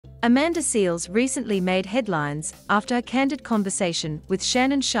Amanda Seales recently made headlines after a candid conversation with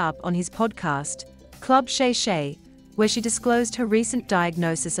Shannon Sharpe on his podcast, Club Shay Shay, where she disclosed her recent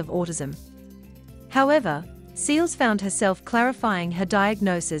diagnosis of autism. However, Seales found herself clarifying her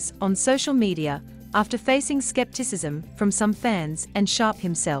diagnosis on social media after facing skepticism from some fans and Sharpe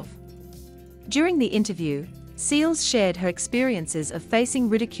himself. During the interview, Seales shared her experiences of facing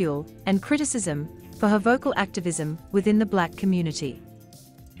ridicule and criticism for her vocal activism within the Black community.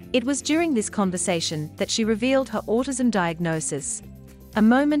 It was during this conversation that she revealed her autism diagnosis, a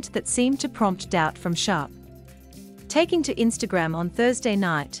moment that seemed to prompt doubt from Sharpe. Taking to Instagram on Thursday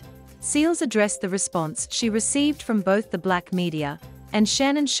night, Seales addressed the response she received from both the Black media and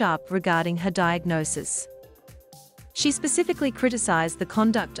Shannon Sharpe regarding her diagnosis. She specifically criticized the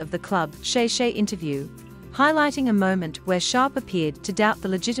conduct of the Club Shay Shay interview, highlighting a moment where Sharpe appeared to doubt the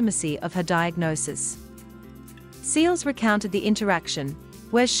legitimacy of her diagnosis. Seales recounted the interaction,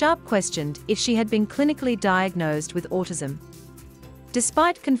 where Sharpe questioned if she had been clinically diagnosed with autism.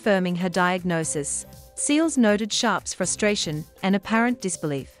 Despite confirming her diagnosis, Seales noted Sharpe's frustration and apparent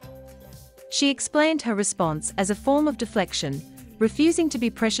disbelief. She explained her response as a form of deflection, refusing to be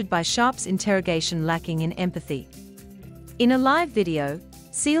pressured by Sharpe's interrogation lacking in empathy. In a live video,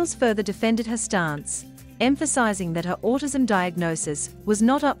 Seales further defended her stance, emphasizing that her autism diagnosis was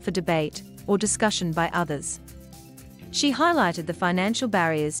not up for debate or discussion by others. She highlighted the financial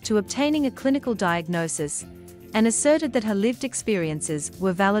barriers to obtaining a clinical diagnosis and asserted that her lived experiences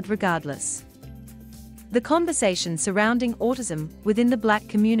were valid regardless. The conversation surrounding autism within the Black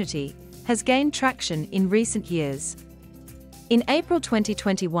community has gained traction in recent years. In April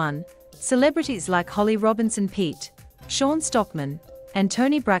 2021, celebrities like Holly Robinson Peete, Sean Stockman, and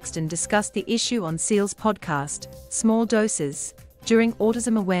Toni Braxton discussed the issue on Seales' podcast, Small Doses, during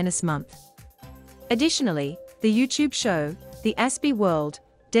Autism Awareness Month. Additionally, the YouTube show, The Aspie World,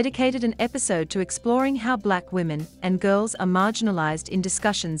 dedicated an episode to exploring how Black women and girls are marginalized in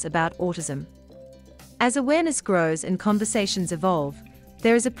discussions about autism. As awareness grows and conversations evolve,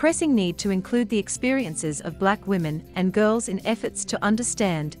 there is a pressing need to include the experiences of Black women and girls in efforts to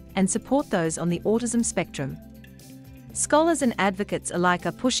understand and support those on the autism spectrum. Scholars and advocates alike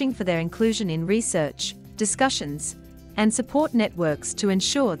are pushing for their inclusion in research, discussions, and support networks to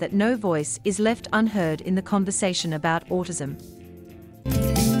ensure that no voice is left unheard in the conversation about autism.